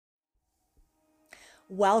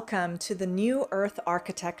Welcome to the New Earth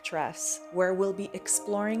Architectress, where we'll be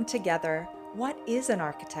exploring together what is an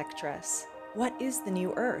architectress, what is the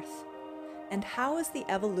New Earth, and how is the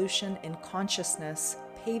evolution in consciousness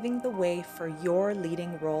paving the way for your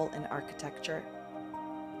leading role in architecture.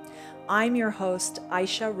 I'm your host,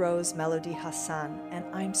 Aisha Rose Melody Hassan, and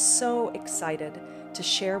I'm so excited to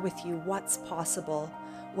share with you what's possible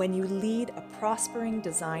when you lead a prospering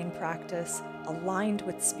design practice aligned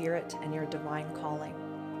with spirit and your divine calling.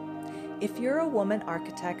 If you're a woman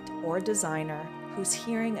architect or designer who's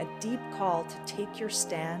hearing a deep call to take your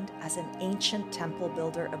stand as an ancient temple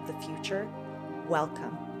builder of the future,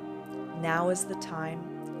 welcome. Now is the time,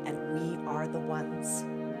 and we are the ones.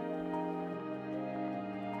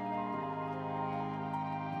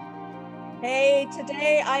 Hey,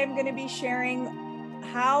 today I am going to be sharing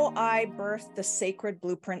how I birthed the Sacred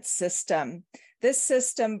Blueprint system. This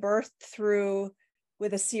system birthed through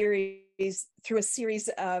a series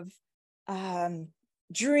of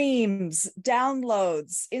dreams,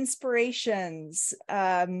 downloads, inspirations,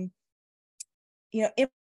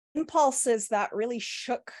 impulses that really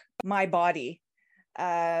shook my body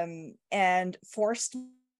and forced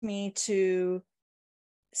me to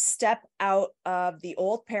step out of the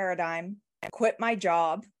old paradigm, quit my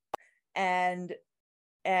job, and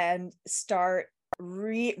start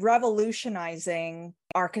revolutionizing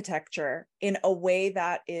architecture in a way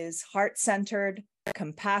that is heart-centered,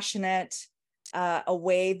 compassionate, a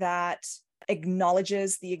way that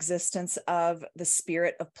acknowledges the existence of the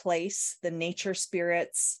spirit of place, the nature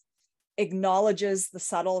spirits, acknowledges the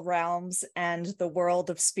subtle realms and the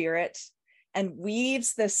world of spirit, and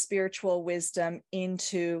weaves this spiritual wisdom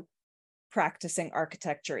into practicing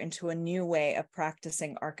architecture, into a new way of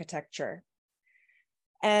practicing architecture.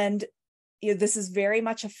 And this is very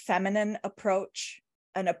much a feminine approach,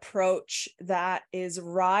 an approach that is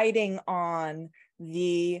riding on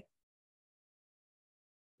the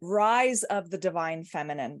rise of the divine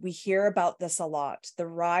feminine. We hear about this a lot, the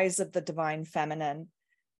rise of the divine feminine.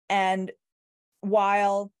 And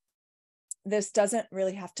while this doesn't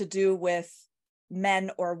really have to do with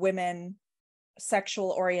men or women,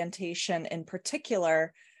 sexual orientation in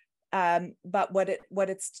particular, but what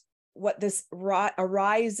this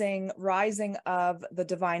rising of the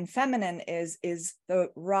divine feminine is the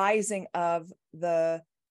rising of the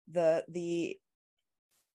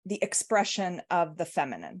expression of the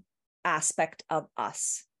feminine aspect of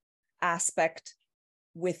us, aspect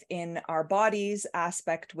within our bodies,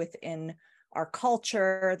 aspect within our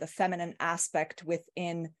culture, the feminine aspect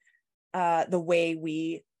within the way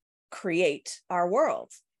we create our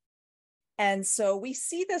world. And so we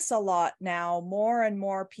see this a lot now. More and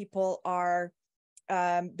more people are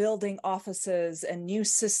building offices and new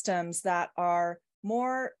systems that are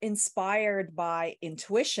more inspired by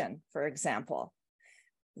intuition, for example,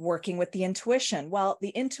 working with the intuition. Well, the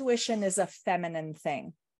intuition is a feminine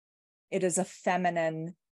thing. It is a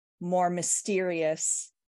feminine, more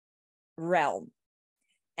mysterious realm.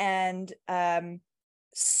 And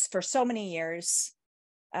for so many years,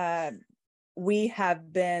 we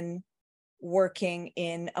have been working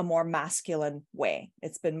in a more masculine way.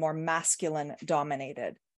 It's been more masculine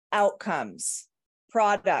dominated. Outcomes,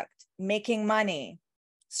 product, making money,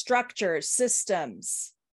 structures,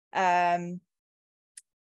 systems,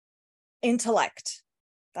 intellect.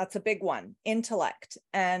 That's a big one, intellect.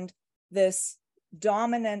 And this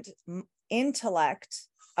dominant intellect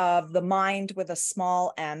of the mind with a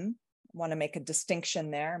small m, I want to make a distinction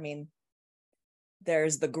there. I mean,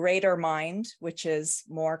 there's the greater mind, which is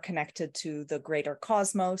more connected to the greater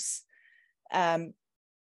cosmos.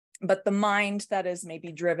 But the mind that is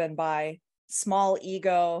maybe driven by small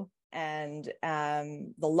ego and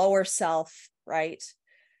the lower self, right?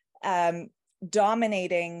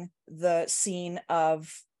 Dominating the scene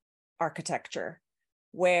of architecture,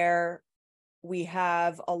 where we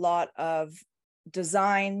have a lot of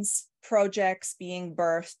designs, projects being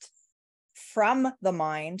birthed from the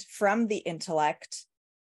mind, from the intellect,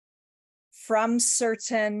 from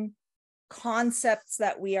certain concepts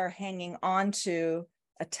that we are hanging on to,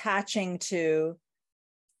 attaching to,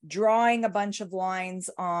 drawing a bunch of lines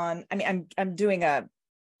on. I mean, I'm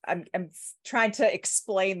trying to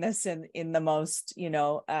explain this in the most,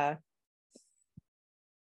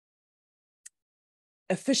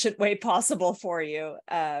 efficient way possible for you,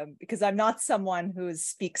 because I'm not someone who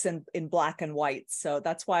speaks in black and white. So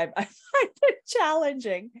that's why I find it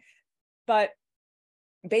challenging. But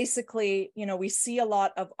basically, we see a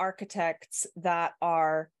lot of architects that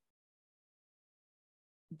are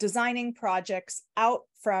designing projects out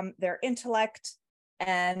from their intellect,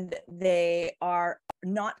 and they are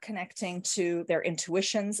not connecting to their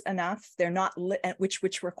intuitions enough. They're not,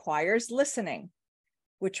 which requires listening,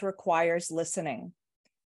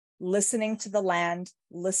 listening to the land,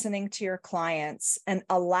 listening to your clients, and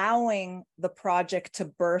allowing the project to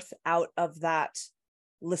birth out of that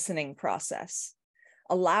listening process,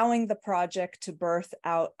 allowing the project to birth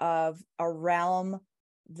out of a realm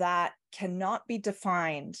that cannot be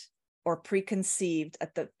defined or preconceived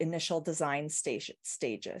at the initial design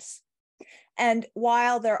stages. And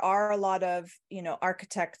while there are a lot of,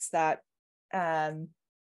 architects that,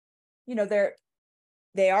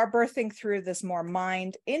 they are birthing through this more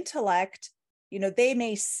mind intellect, they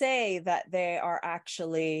may say that they are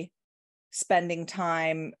actually spending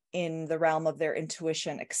time in the realm of their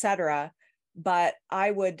intuition, etc. But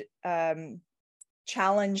I would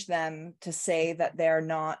challenge them to say that they're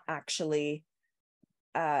not actually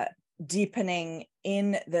deepening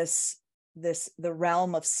in the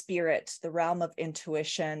realm of spirit, the realm of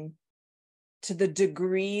intuition, to the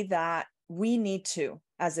degree that we need to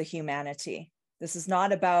as a humanity. This is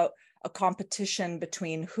not about a competition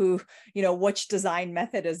between which design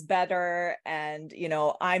method is better. And,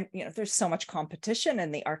 there's so much competition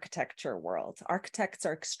in the architecture world. Architects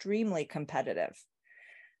are extremely competitive,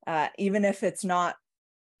 even if it's not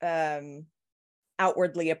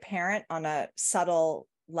outwardly apparent on a subtle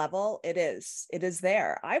level. It is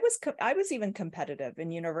there. I was even competitive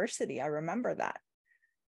in university. I remember that.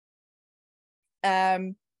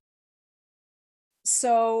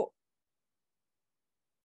 So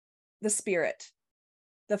the spirit,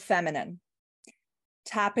 the feminine,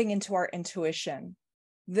 tapping into our intuition.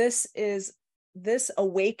 This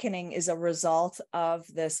awakening is a result of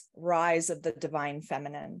this rise of the divine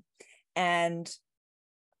feminine. And,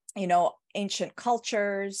 ancient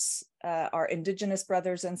cultures, our indigenous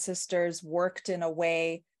brothers and sisters worked in a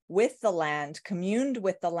way with the land, communed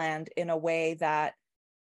with the land in a way that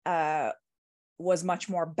was much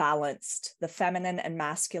more balanced. The feminine and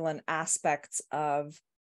masculine aspects of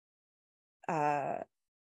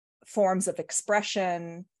forms of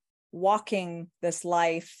expression, walking this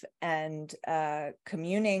life and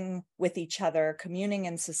communing with each other, communing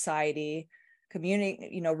in society,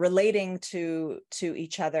 relating to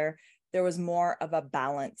each other. There was more of a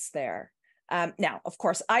balance there. Now, of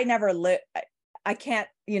course, I can't,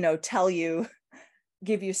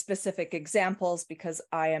 give you specific examples because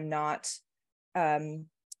I am not, in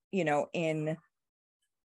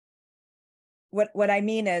what I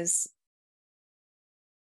mean is,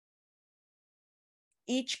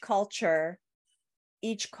 each culture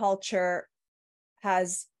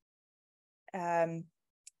has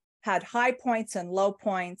had high points and low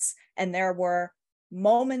points, and there were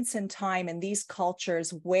moments in time in these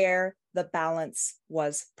cultures where the balance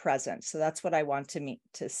was present. So that's what I want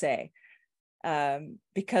to say,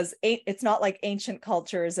 because it's not like ancient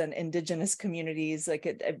cultures and indigenous communities, like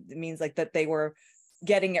it means like that they were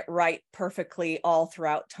getting it right perfectly all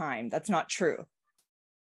throughout time. That's not true.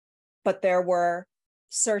 But there were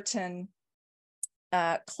certain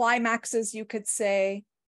climaxes, you could say,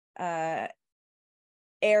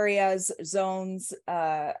 areas, zones,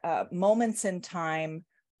 moments in time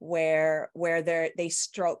where they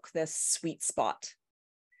stroke this sweet spot.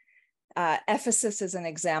 Ephesus is an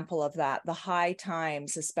example of that. The high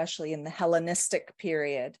times, especially in the Hellenistic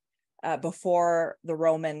period, before the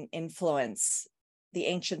Roman influence, the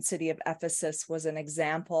ancient city of Ephesus was an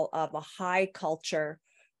example of a high culture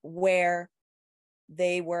where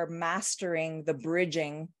they were mastering the bridge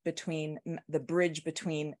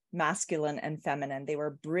between masculine and feminine. They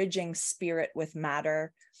were bridging spirit with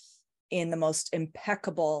matter in the most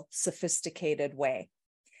impeccable, sophisticated way.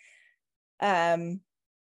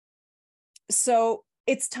 So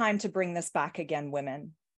it's time to bring this back again,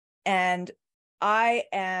 women. And I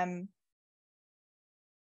am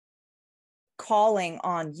calling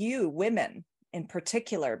on you, women in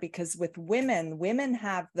particular, because with women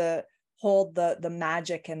have hold the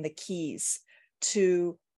magic and the keys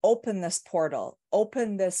to open this portal,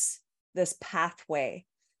 open this pathway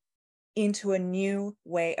into a new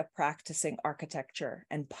way of practicing architecture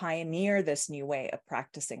and pioneer this new way of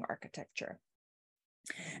practicing architecture.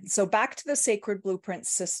 So back to the sacred blueprint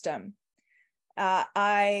system.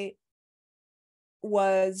 I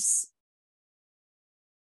was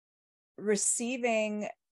receiving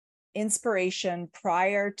inspiration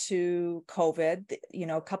prior to COVID,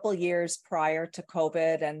 a couple of years prior to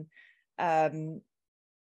COVID. And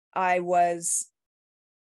I was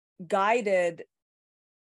guided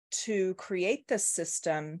to create this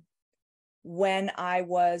system when I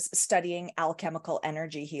was studying alchemical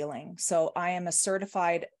energy healing. So I am a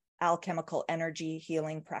certified alchemical energy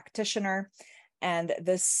healing practitioner. And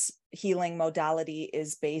this healing modality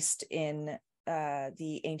is based in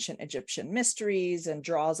the ancient Egyptian mysteries and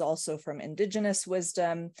draws also from indigenous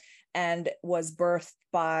wisdom, and was birthed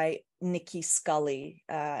by Nikki Scully.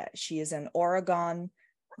 She is in Oregon,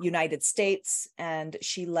 United States, and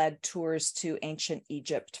she led tours to ancient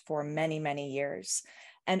Egypt for many, many years.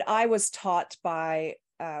 And I was taught by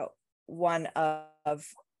one of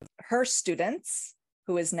her students,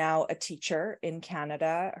 who is now a teacher in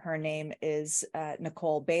Canada. Her name is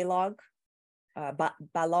Nicole Balog,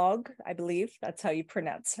 I believe that's how you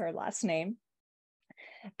pronounce her last name.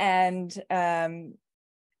 And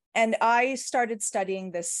I started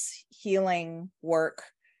studying this healing work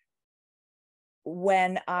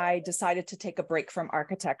when I decided to take a break from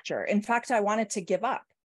architecture. In fact, I wanted to give up.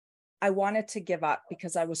 I wanted to give up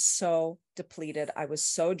because I was so depleted. I was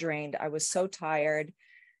so drained. I was so tired.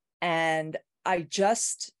 And I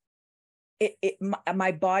just,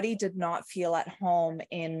 my body did not feel at home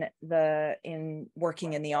in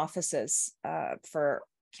working in the offices for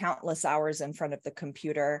countless hours in front of the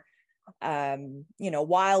computer.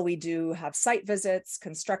 While we do have site visits,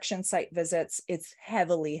 construction site visits, it's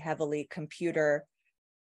heavily computer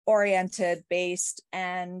oriented, based,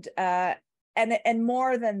 and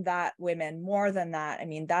more than that, I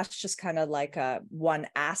mean, that's just kind of like one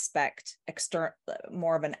aspect,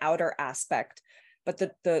 more of an outer aspect. But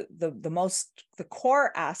the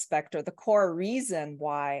core aspect, or the core reason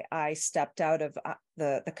why I stepped out of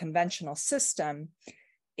the conventional system,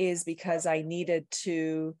 is because I needed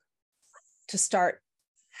to start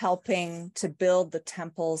helping to build the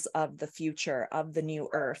temples of the future, of the new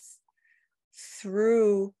earth,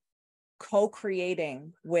 through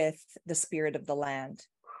co-creating with the spirit of the land.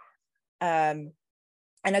 And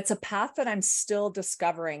it's a path that I'm still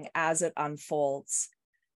discovering as it unfolds.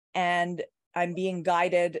 And I'm being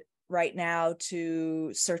guided right now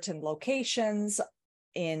to certain locations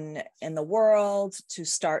in the world to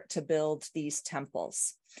start to build these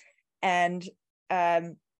temples. And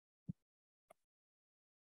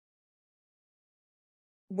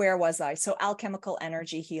where was I? So alchemical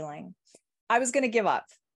energy healing. I was going to give up,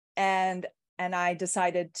 and I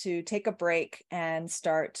decided to take a break and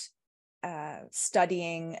start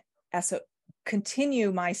studying,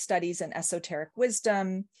 continue my studies in esoteric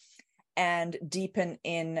wisdom, and deepen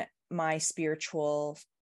in my spiritual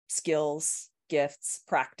skills, gifts,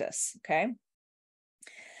 practice. Okay.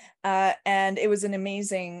 And it was an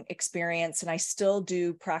amazing experience. And I still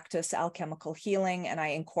do practice alchemical healing, and I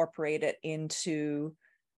incorporate it into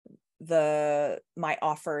my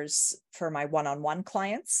offers for my one-on-one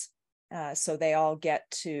clients. So they all get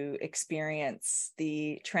to experience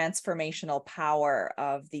the transformational power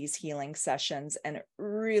of these healing sessions, and it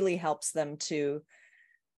really helps them to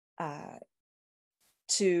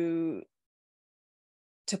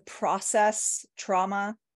process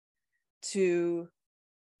trauma, to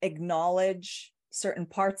acknowledge certain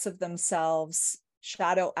parts of themselves,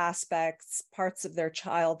 shadow aspects, parts of their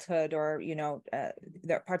childhood, or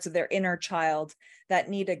their parts of their inner child that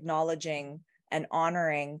need acknowledging and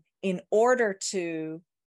honoring in order to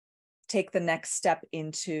take the next step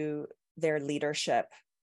into their leadership.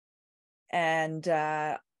 And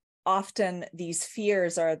often these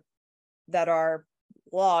fears that are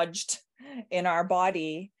lodged in our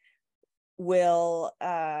body will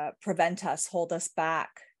prevent us, hold us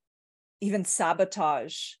back, even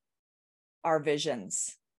sabotage our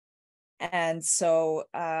visions. And so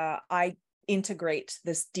I integrate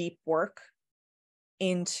this deep work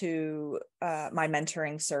into my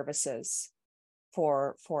mentoring services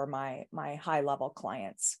for my high level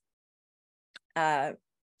clients.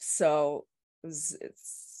 So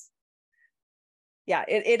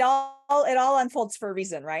it all unfolds for a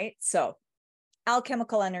reason, right? So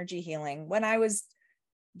alchemical energy healing. When I was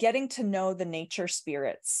getting to know the nature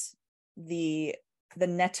spirits, the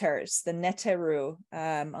netters, the neteru,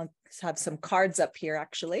 I'll have some cards up here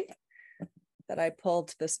actually that I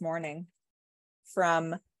pulled this morning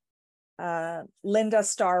from Linda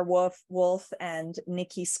Starr Wolf and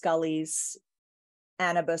Nikki Scully's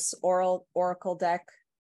Anubis Oracle deck.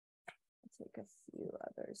 I'll take a few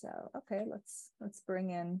others out. Okay, let's bring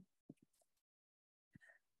in.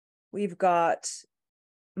 We've got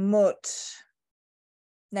Mut,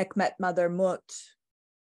 Nekmet Mother Mut,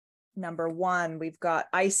 number 1. We've got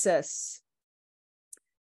Isis,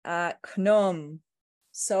 Khnum,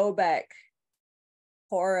 Sobek,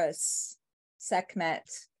 Horus, Sekhmet.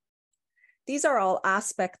 These are all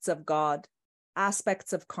aspects of God,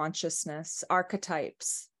 aspects of consciousness,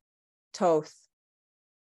 archetypes, Thoth,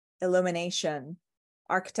 illumination,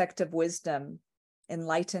 architect of wisdom,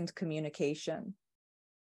 enlightened communication.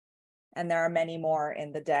 And there are many more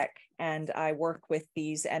in the deck. And I work with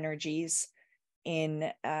these energies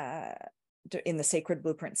in the sacred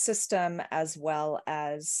blueprint system, as well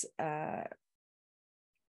as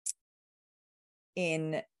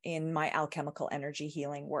in my alchemical energy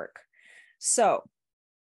healing work. So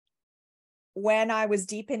when I was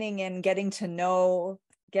deepening in getting to know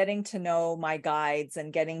my guides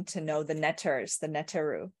and getting to know the netters, the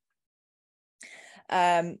netteru,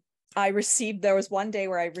 there was one day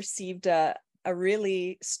where I received a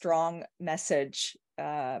really strong message,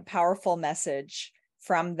 powerful message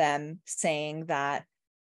from them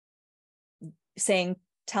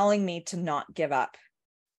telling me to not give up,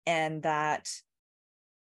 and that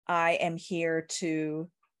I am here to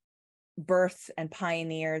birth and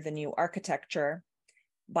pioneer the new architecture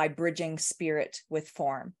by bridging spirit with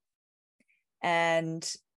form. And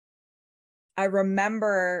I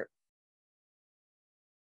remember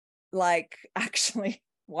actually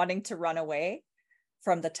wanting to run away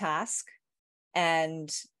from the task and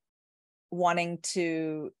wanting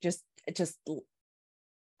to just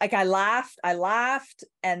I laughed,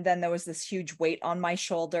 and then there was this huge weight on my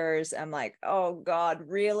shoulders. I'm like, oh God,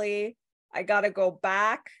 really? I gotta go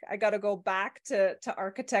back to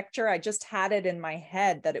architecture. I just had it in my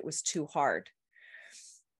head that it was too hard.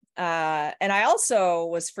 And I also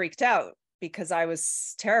was freaked out because I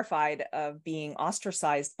was terrified of being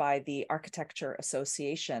ostracized by the Architecture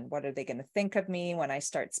Association. What are they going to think of me when I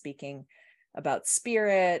start speaking about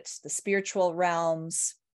spirit, the spiritual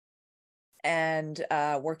realms, and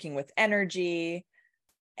working with energy?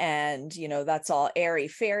 And, that's all airy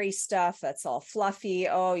fairy stuff. That's all fluffy.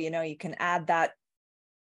 Oh, you can add that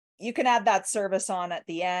service on at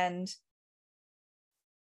the end.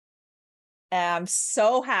 I'm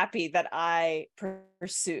so happy that I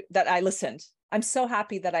listened. I'm so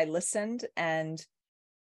happy that I listened and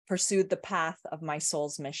pursued the path of my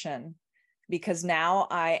soul's mission, because now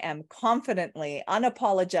I am confidently,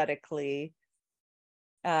 unapologetically,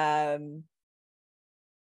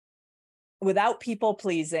 without people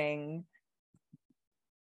pleasing,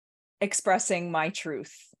 expressing my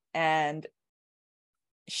truth and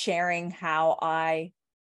sharing how I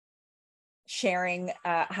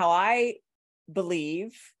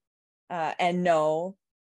believe and know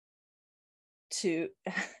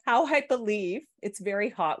how I believe. It's very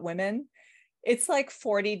hot, women. It's like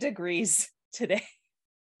 40 degrees today,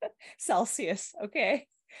 Celsius. Okay.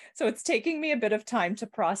 So it's taking me a bit of time to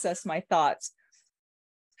process my thoughts.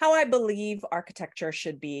 How I believe architecture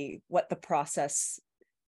should be, what the process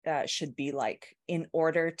should be like in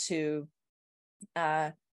order to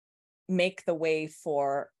make the way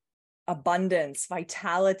for abundance,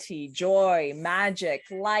 vitality, joy, magic,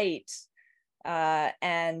 light,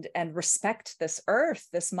 and respect this earth,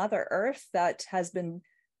 this Mother Earth that has been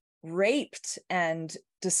raped and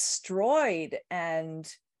destroyed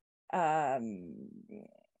and cut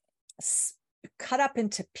up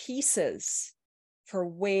into pieces for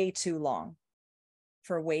way too long.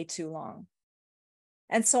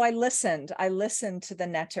 And so I listened to the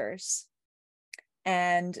netters,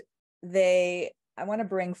 and I want to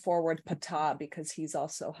bring forward Ptah because he's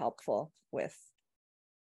also helpful with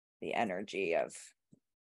the energy of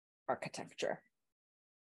architecture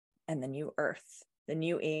and the new earth, the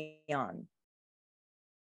new aeon.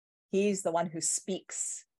 He's the one who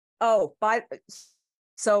speaks. So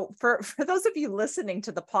for those of you listening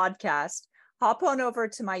to the podcast, hop on over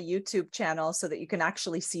to my YouTube channel so that you can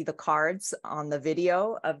actually see the cards on the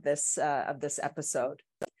video of this episode.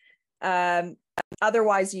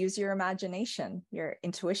 Otherwise, use your imagination, your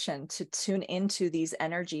intuition to tune into these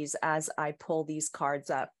energies as I pull these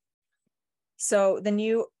cards up. So the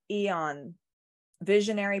new eon,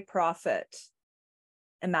 visionary prophet,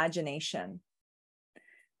 imagination.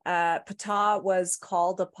 Ptah was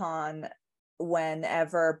called upon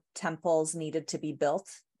whenever temples needed to be built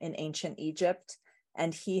in ancient Egypt,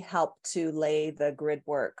 and he helped to lay the grid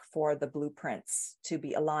work for the blueprints to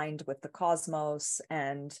be aligned with the cosmos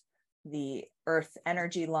and the earth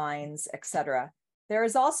energy lines, etc. There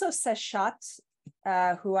is also Seshat,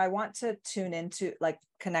 who I want to tune into,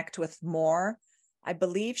 connect with more. I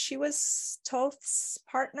believe she was Thoth's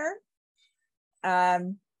partner.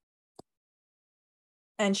 And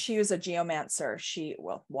she was a geomancer. She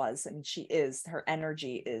is, her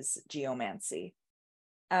energy is geomancy.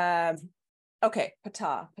 Okay,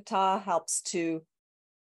 Ptah. Ptah helps to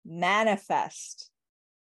manifest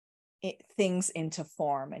things into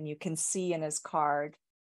form. And you can see in his card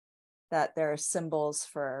that there are symbols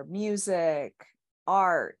for music,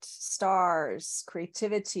 art, stars,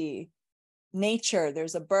 creativity, nature.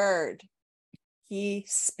 There's a bird. He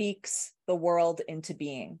speaks the world into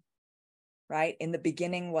being, right? In the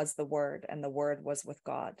beginning was the Word, and the Word was with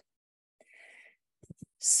God.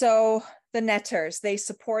 So the netters, they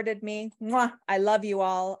supported me. Mwah, I love you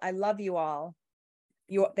all. I love you all.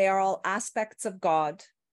 They are all aspects of God,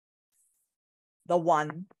 the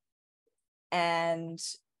one. And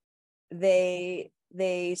they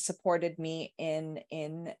supported me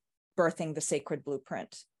in birthing the sacred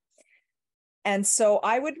blueprint. And so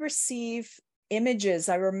I would receive images.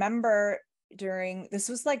 I remember this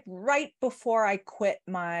was like right before I quit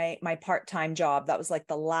my part-time job. That was like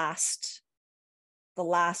the last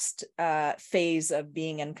phase of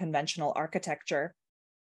being in conventional architecture.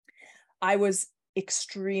 I was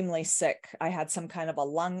extremely sick. I had some kind of a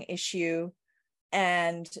lung issue,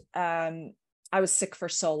 and I was sick for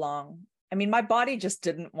so long. I mean, my body just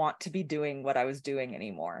didn't want to be doing what I was doing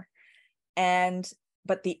anymore.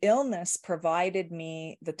 But the illness provided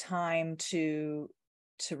me the time to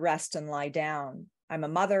rest and lie down. I'm a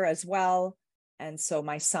mother as well. And so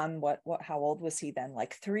my son, how old was he then?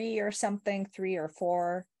 Like 3 or something, 3 or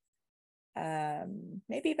 4,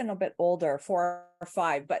 maybe even a bit older, 4 or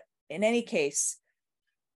 5. But in any case,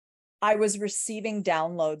 I was receiving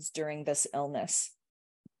downloads during this illness.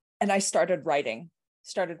 And I started writing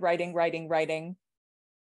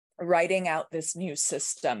out this new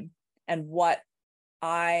system and what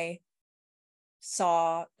I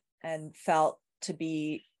saw and felt to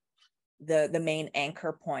be the main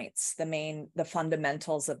anchor points, the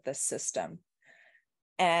fundamentals of this system.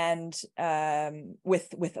 And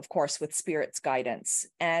with of course, with Spirit's guidance.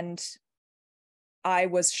 And I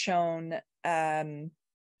was shown the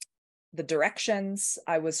directions.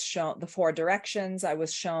 I was shown the 4 directions. I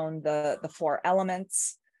was shown the 4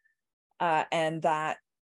 elements, and that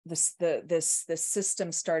this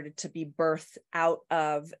system started to be birthed out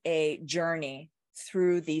of a journey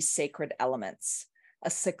through these sacred elements, a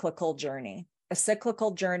cyclical journey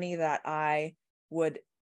that I would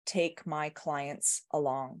take my clients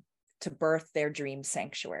along to birth their dream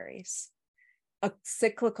sanctuaries, a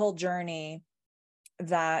cyclical journey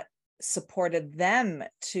that supported them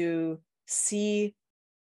to see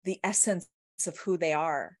the essence of who they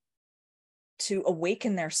are, to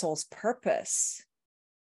awaken their soul's purpose,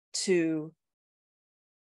 to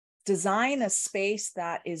design a space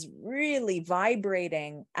that is really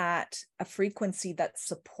vibrating at a frequency that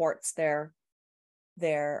supports their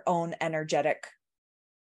own energetic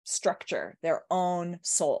structure, their own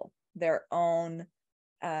soul, their own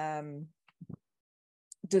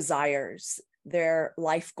desires, their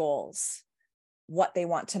life goals, what they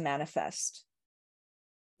want to manifest.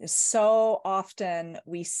 So often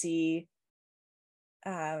we see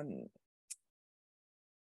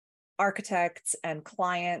architects and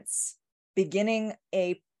clients beginning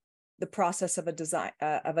the process of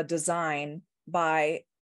a design by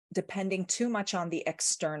depending too much on the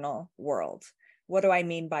external world. What do I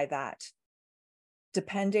mean by that?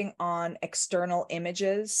 Depending on external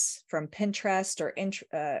images from Pinterest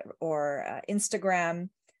or Instagram.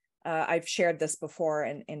 I've shared this before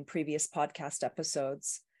in previous podcast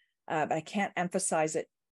episodes, but I can't emphasize it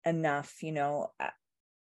enough.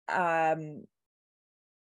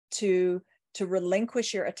 To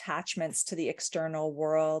relinquish your attachments to the external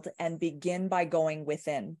world and begin by going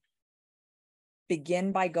within.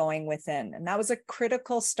 And that was a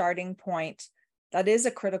critical starting point. That is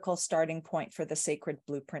a critical starting point for the sacred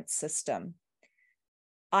blueprint system.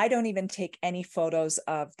 I don't even take any photos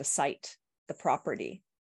of the site, the property.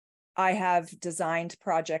 I have designed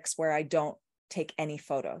projects where I don't take any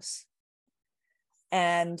photos,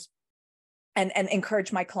 and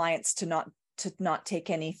encourage my clients to not take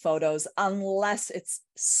any photos unless it's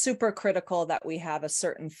super critical that we have a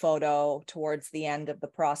certain photo towards the end of the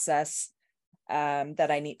process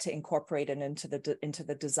that I need to incorporate it into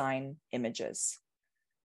the design images.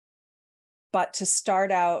 But to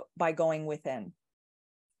start out by going within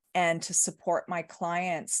and to support my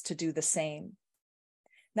clients to do the same.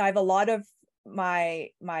 Now, I have a lot of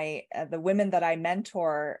the women that I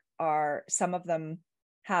mentor some of them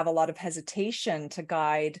have a lot of hesitation to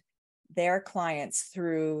guide their clients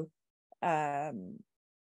through a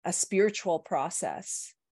spiritual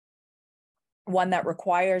process, one that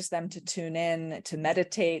requires them to tune in, to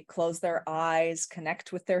meditate, close their eyes,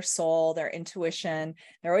 connect with their soul, their intuition.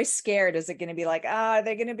 They're always scared. Is it going to be like, are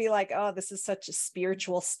they going to be like, oh, this is such a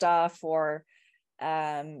spiritual stuff? Or,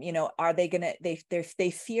 are they going to,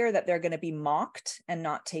 they fear that they're going to be mocked and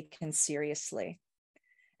not taken seriously.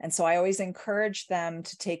 And so I always encourage them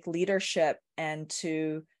to take leadership and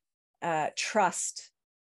to trust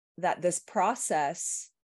that this process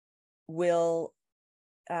will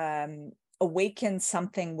awaken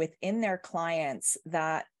something within their clients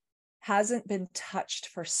that hasn't been touched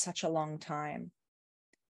for such a long time.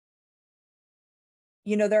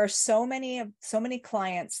 You know, there are so many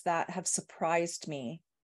clients that have surprised me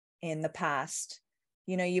in the past.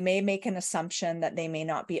 You know, you may make an assumption that they may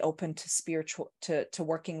not be open to spiritual, to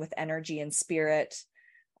working with energy and spirit,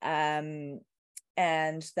 and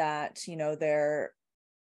that, you know, they're,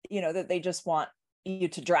 you know, that they just want you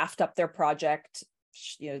to draft up their project.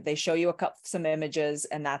 You know, they show you some images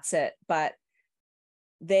and that's it. But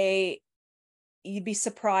you'd be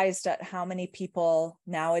surprised at how many people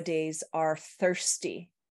nowadays are thirsty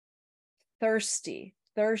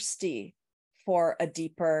for a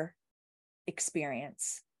deeper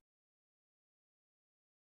experience.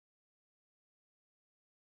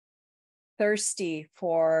 Thirsty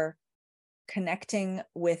for connecting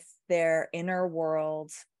with their inner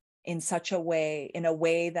world in a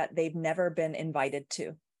way that they've never been invited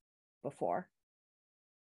to before.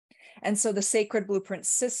 And so the Sacred Blueprint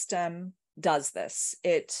system does this.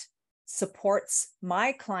 It supports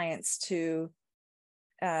my clients to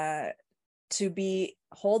be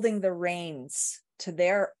holding the reins to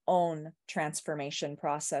their own transformation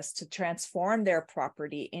process, to transform their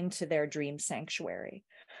property into their dream sanctuary,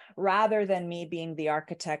 rather than me being the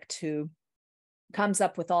architect who comes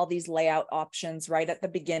up with all these layout options right at the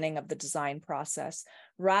beginning of the design process,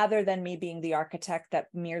 rather than me being the architect that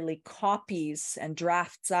merely copies and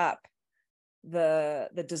drafts up the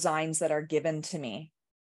designs that are given to me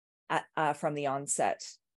from the onset,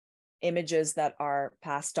 images that are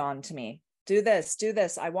passed on to me. Do this.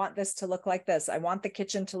 I want this to look like this. I want the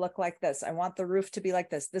kitchen to look like this. I want the roof to be like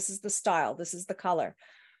this. This is the style. This is the color.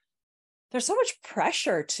 There's so much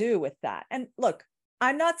pressure too with that. And look,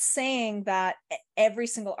 I'm not saying that every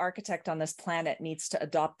single architect on this planet needs to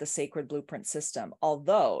adopt the Sacred Blueprint system,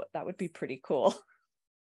 although that would be pretty cool.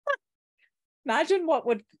 Imagine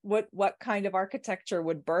what kind of architecture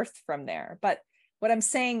would birth from there. But what I'm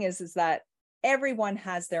saying is that everyone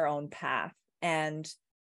has their own path, and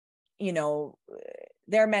you know,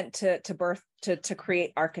 they're meant to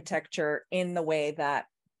create architecture in the way that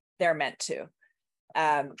they're meant to.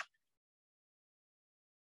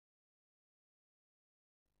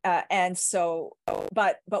 And so,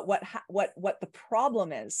 but what the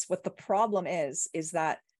problem is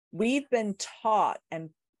that we've been taught and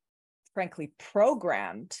frankly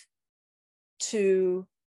programmed to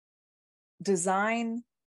design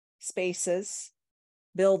spaces,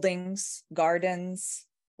 buildings, gardens,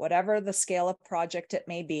 whatever the scale of project it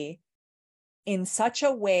may be, in such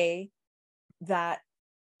a way that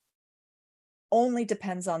only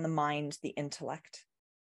depends on the mind, the intellect.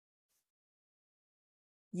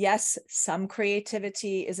 Yes, some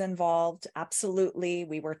creativity is involved. Absolutely.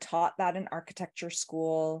 We were taught that in architecture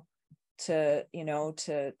school to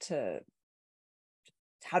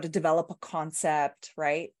how to develop a concept,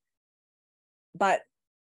 right? But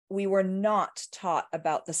we were not taught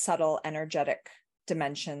about the subtle energetic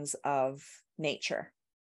dimensions of nature.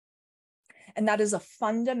 And that is there's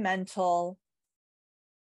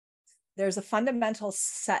a fundamental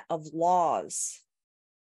set of laws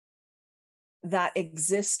that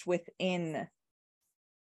exist within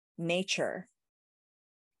nature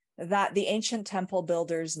that the ancient temple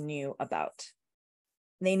builders knew about.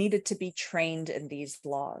 They needed to be trained in these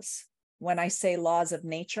laws. When I say laws of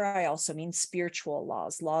nature, I also mean spiritual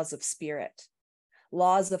laws, laws of spirit,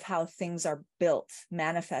 laws of how things are built,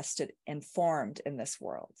 manifested, and formed in this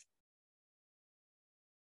world.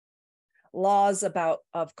 Laws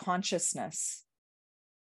of consciousness.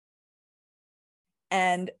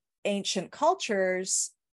 And ancient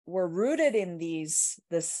cultures were rooted in this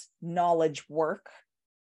knowledge work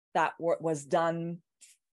that was done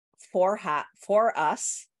for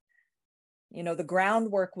us. You know, the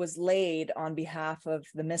groundwork was laid on behalf of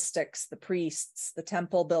the mystics, the priests, the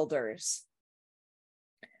temple builders.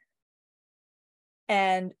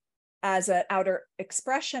 And as an outer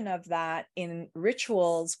expression of that, in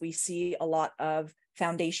rituals, we see a lot of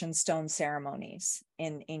foundation stone ceremonies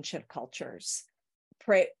in ancient cultures,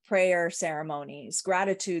 prayer ceremonies,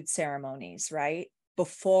 gratitude ceremonies, right?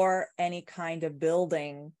 Before any kind of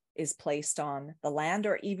building is placed on the land,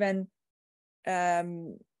 or even,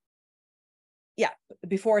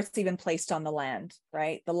 before it's even placed on the land,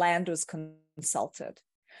 right? The land was consulted.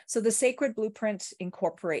 So the Sacred Blueprint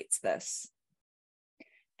incorporates this.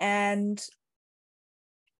 And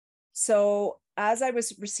so as I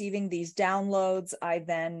was receiving these downloads, I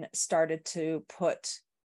then started to put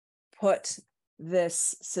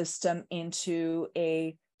this system into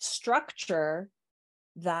a structure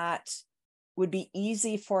that would be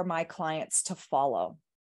easy for my clients to follow,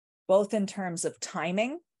 both in terms of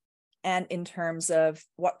timing and in terms of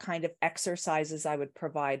what kind of exercises I would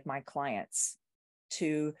provide my clients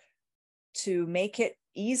to make it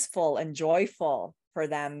easeful and joyful for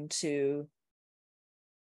them to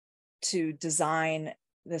design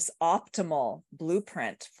this optimal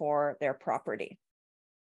blueprint for their property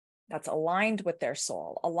that's aligned with their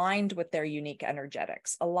soul, aligned with their unique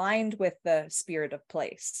energetics, aligned with the spirit of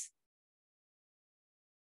place.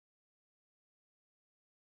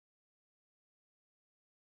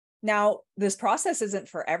 Now, this process isn't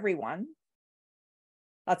for everyone.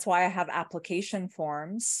 That's why I have application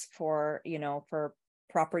forms for, for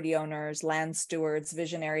property owners, land stewards,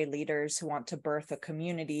 visionary leaders who want to birth a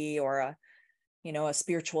community or a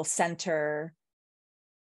spiritual center,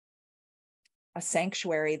 a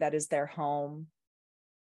sanctuary that is their home,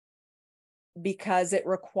 because it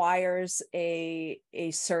requires a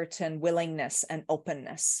certain willingness and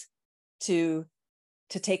openness to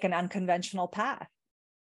take an unconventional path,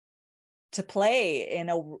 to play in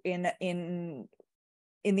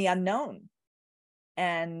the unknown,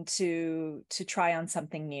 and to try on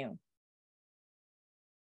something new.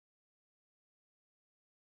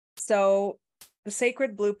 So the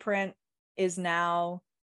sacred blueprint is now,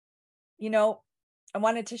 I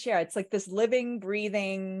wanted to share, it's like this living,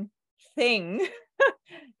 breathing thing,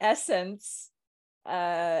 essence,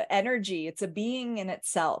 energy. It's a being in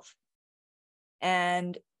itself.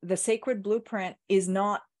 And the sacred blueprint is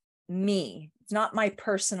not me. It's not my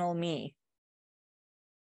personal me.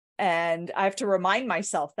 And I have to remind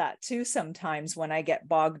myself that too sometimes when I get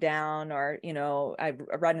bogged down, or, I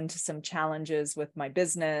run into some challenges with my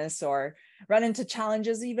business, or run into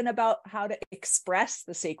challenges even about how to express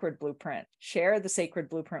the sacred blueprint, share the sacred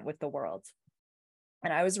blueprint with the world.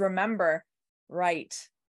 And I always remember, right,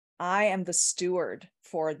 I am the steward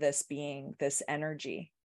for this being, this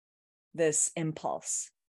energy, this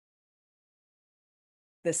impulse,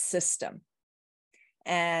 this system.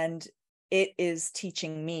 And it is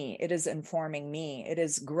teaching me, it is informing me, it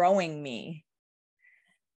is growing me.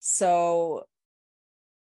 So,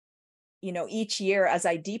 each year as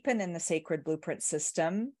I deepen in the sacred blueprint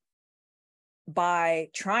system, by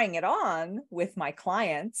trying it on with my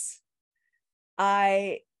clients,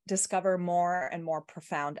 I discover more and more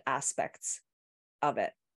profound aspects of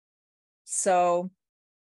it. So,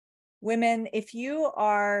 women, if you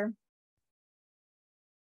are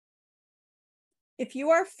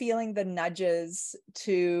feeling the nudges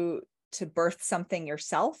to birth something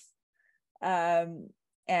yourself, and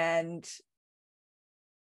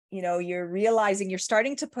you're realizing you're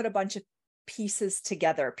starting to put a bunch of pieces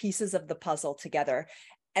of the puzzle together,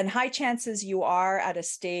 and high chances you are at a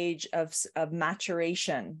stage of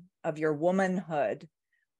maturation of your womanhood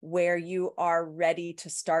where you are ready to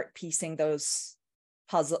start piecing those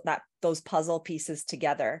puzzle pieces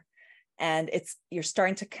together. And you're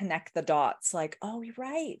starting to connect the dots, like, oh, you're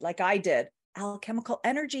right, like I did, alchemical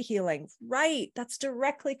energy healing, right? That's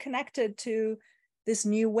directly connected to this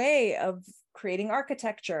new way of creating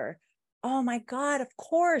architecture. Oh my God, of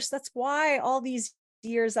course. That's why all these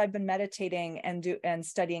years I've been meditating and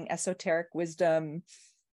studying esoteric wisdom.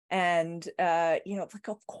 And, like,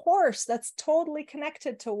 of course, that's totally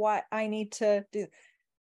connected to what I need to do.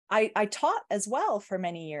 I taught as well for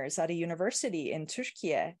many years at a university in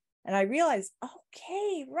Turkey. And I realized,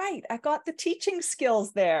 okay, right, I got the teaching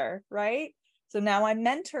skills there, right? So now I'm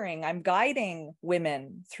mentoring, I'm guiding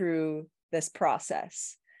women through this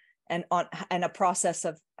process, and a process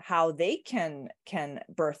of how they can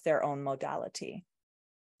birth their own modality.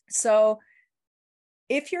 So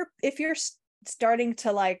if you're starting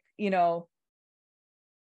to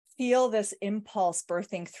feel this impulse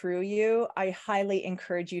birthing through you, I highly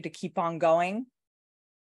encourage you to keep on going.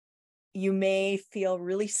 You may feel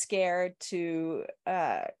really scared to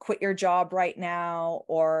quit your job right now,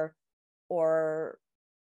 or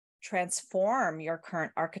transform your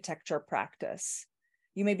current architecture practice.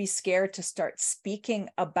 You may be scared to start speaking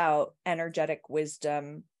about energetic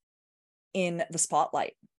wisdom in the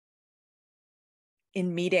spotlight,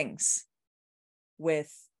 in meetings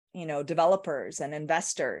with, developers and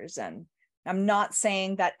investors. And I'm not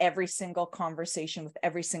saying that every single conversation with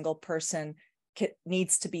every single person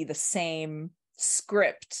needs to be the same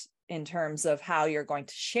script in terms of how you're going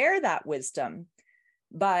to share that wisdom,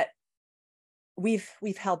 but we've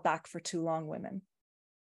held back for too long, women.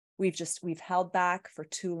 We've held back for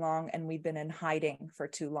too long, and we've been in hiding for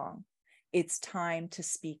too long. It's time to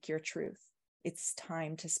speak your truth. It's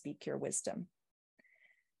time to speak your wisdom.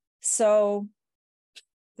 So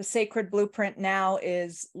the sacred blueprint now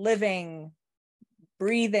is living,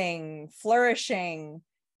 breathing, flourishing,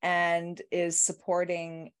 and is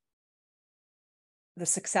supporting the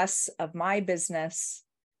success of my business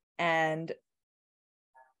and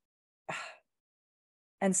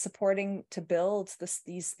supporting to build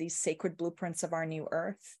these sacred blueprints of our new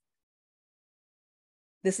earth.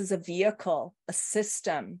 This is a vehicle, a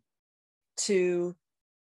system to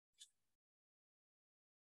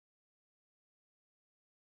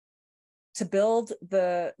build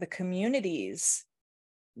the communities,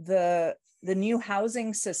 the new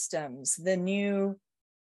housing systems, the new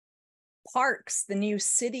parks, the new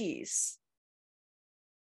cities,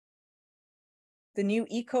 the new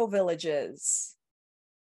eco-villages,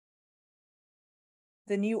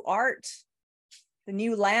 the new art, the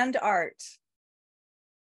new land art,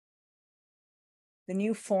 the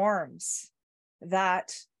new forms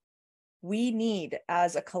that we need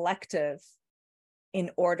as a collective in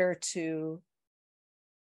order to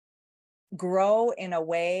grow in a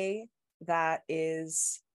way that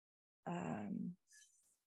is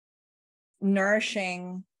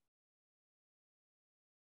nourishing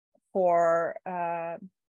for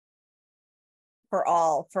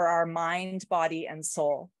all, for our mind, body, and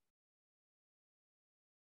soul.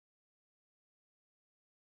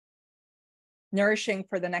 Nourishing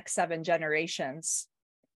for the next 7 generations.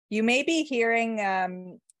 You may be hearing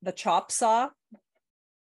the chop saw.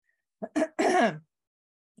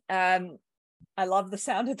 I love the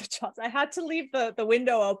sound of the chops. I had to leave the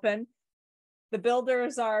window open. The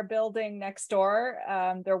builders are building next door.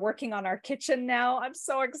 They're working on our kitchen now. I'm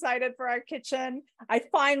so excited for our kitchen. I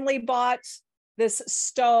finally bought this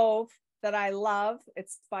stove that I love.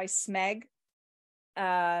 It's by Smeg.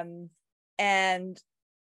 And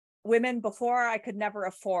women, before, I could never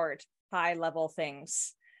afford high level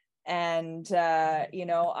things. And,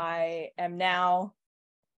 I am now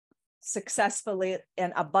successfully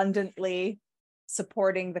and abundantly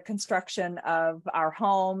supporting the construction of our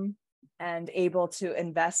home and able to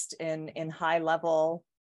invest in high level,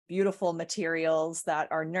 beautiful materials that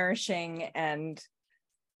are nourishing. And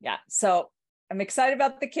yeah, so I'm excited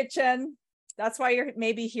about the kitchen. That's why you're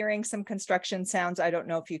maybe hearing some construction sounds. I don't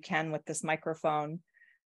know if you can with this microphone.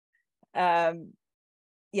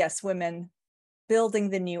 Yes, women, building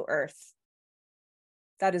the new earth.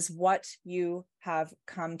 That is what you have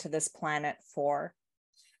come to this planet for.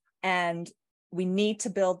 And we need to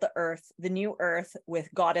build the earth, the new earth,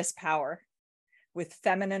 with goddess power, with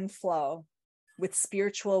feminine flow, with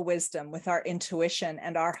spiritual wisdom, with our intuition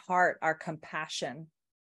and our heart, our compassion.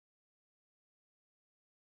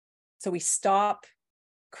 So we stop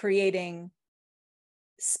creating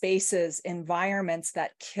spaces, environments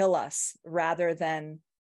that kill us rather than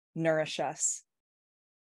nourish us.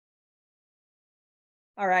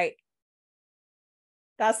 All right.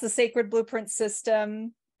 That's the Sacred Blueprint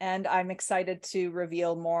System, and I'm excited to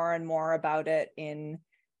reveal more and more about it in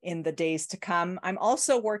the days to come. I'm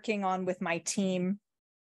also working on, with my team,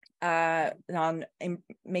 on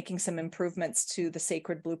making some improvements to the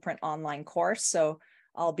Sacred Blueprint online course. So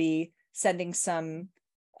I'll be sending some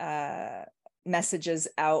messages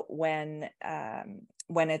out when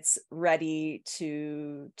it's ready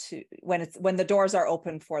when the doors are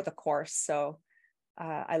open for the course. So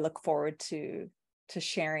I look forward to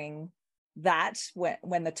sharing that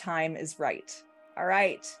when the time is right. All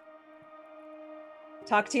right.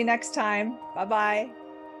 Talk to you next time. Bye-bye.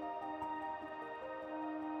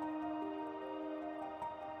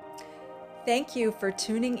 Thank you for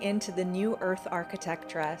tuning in to the New Earth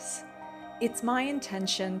Architectress. It's my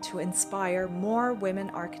intention to inspire more women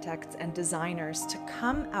architects and designers to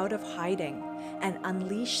come out of hiding and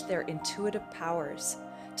unleash their intuitive powers,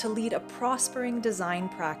 to lead a prospering design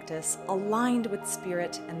practice aligned with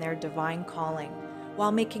spirit and their divine calling,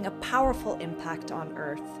 while making a powerful impact on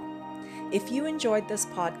Earth. If you enjoyed this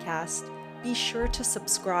podcast, be sure to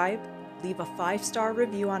subscribe, leave a 5-star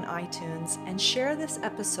review on iTunes, and share this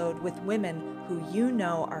episode with women who you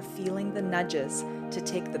know are feeling the nudges to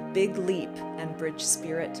take the big leap and bridge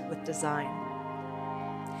spirit with design.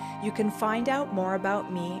 You can find out more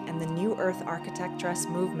about me and the New Earth Architectress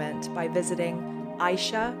movement by visiting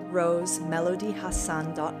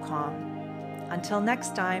aisharosemelodyhassan.com. Until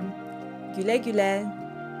next time, güle güle.